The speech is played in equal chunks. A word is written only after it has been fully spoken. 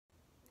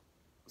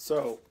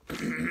So,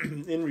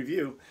 in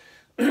review,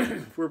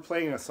 if we're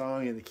playing a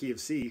song in the key of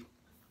C,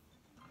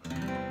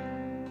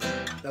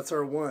 that's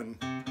our 1.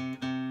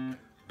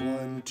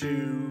 1,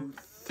 2,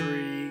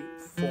 3,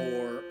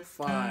 4,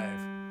 5.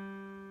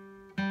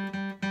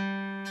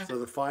 So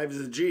the 5 is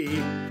a G,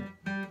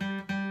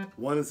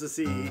 1 is a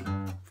C,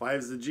 5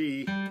 is a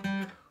G,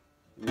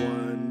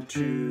 1,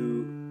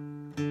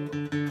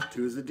 2,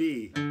 2 is a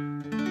D.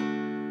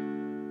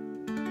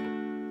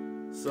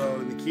 So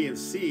in the key of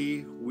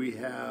C, we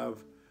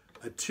have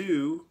a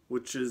 2,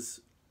 which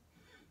is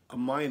a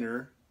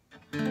minor,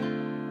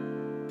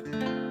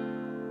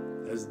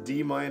 as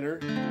D minor,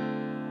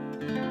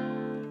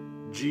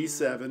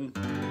 G7,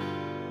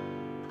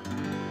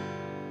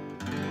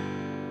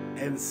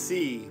 and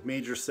C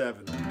major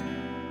 7.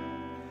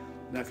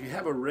 Now if you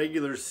have a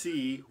regular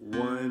C,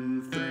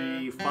 1,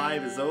 3,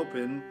 5 is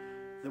open,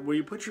 then where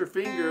you put your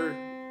finger,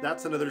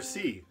 that's another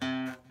C.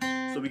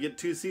 So we get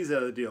 2 C's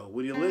out of the deal.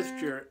 When you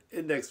lift your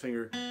index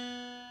finger,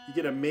 you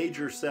get a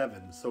major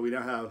 7. So we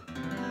now have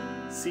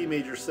C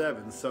major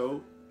 7.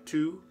 So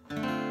 2,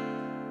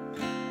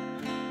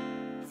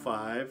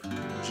 5,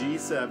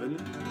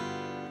 G7,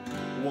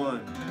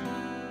 1.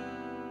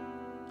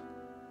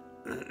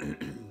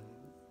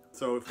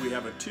 So if we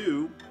have a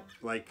 2,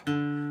 like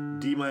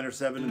D minor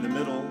 7 in the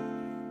middle,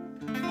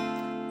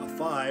 a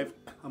 5,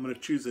 I'm going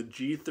to choose a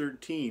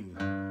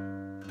G13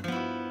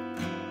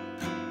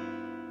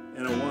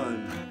 and a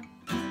 1.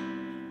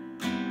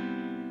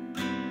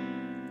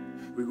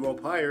 We go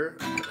up higher,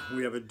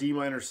 we have a D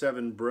minor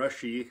 7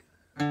 brushy,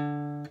 D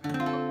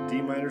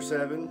minor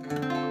 7,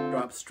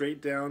 drop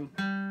straight down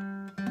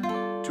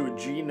to a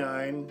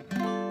G9,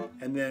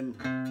 and then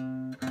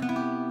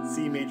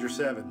C major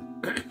 7.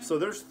 So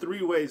there's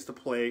 3 ways to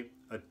play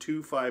a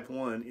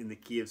 2-5-1 in the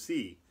key of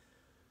C.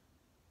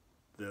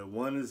 The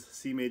 1 is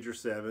C major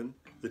 7,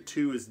 the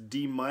 2 is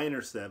D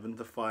minor 7,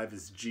 the 5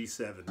 is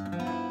G7.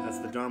 That's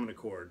the dominant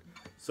chord.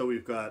 So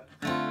we've got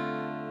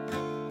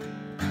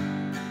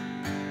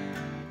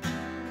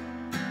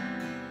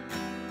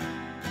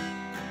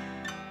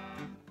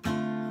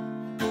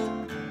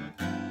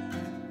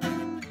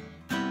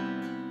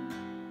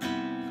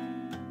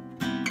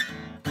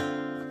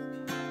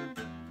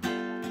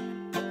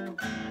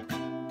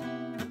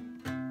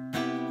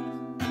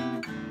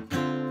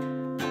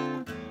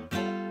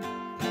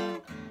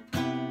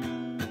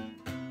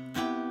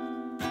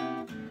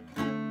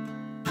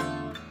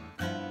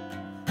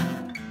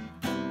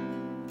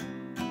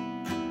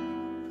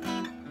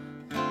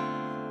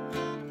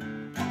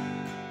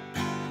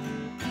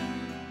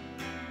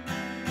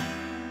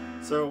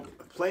So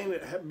playing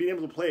it, being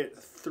able to play it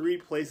 3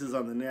 places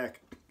on the neck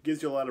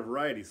gives you a lot of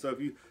variety. So if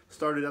you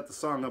started out the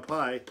song up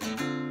high,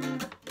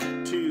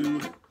 2,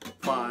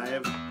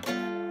 5,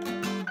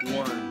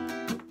 1,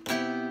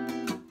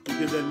 you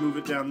could then move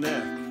it down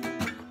neck,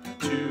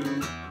 2,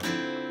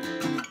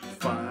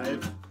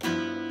 5,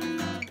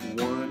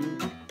 1,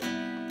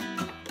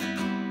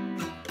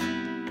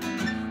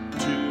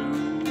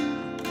 2,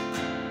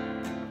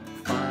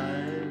 5,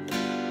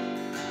 1.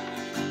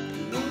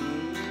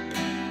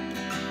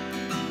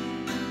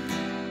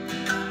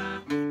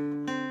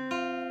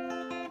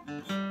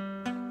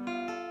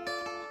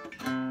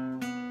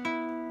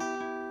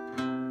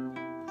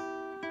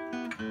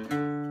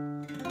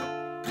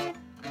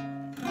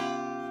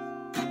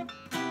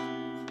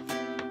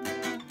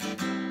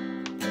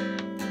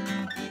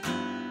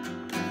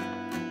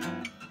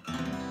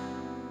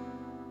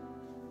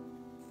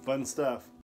 Fun stuff.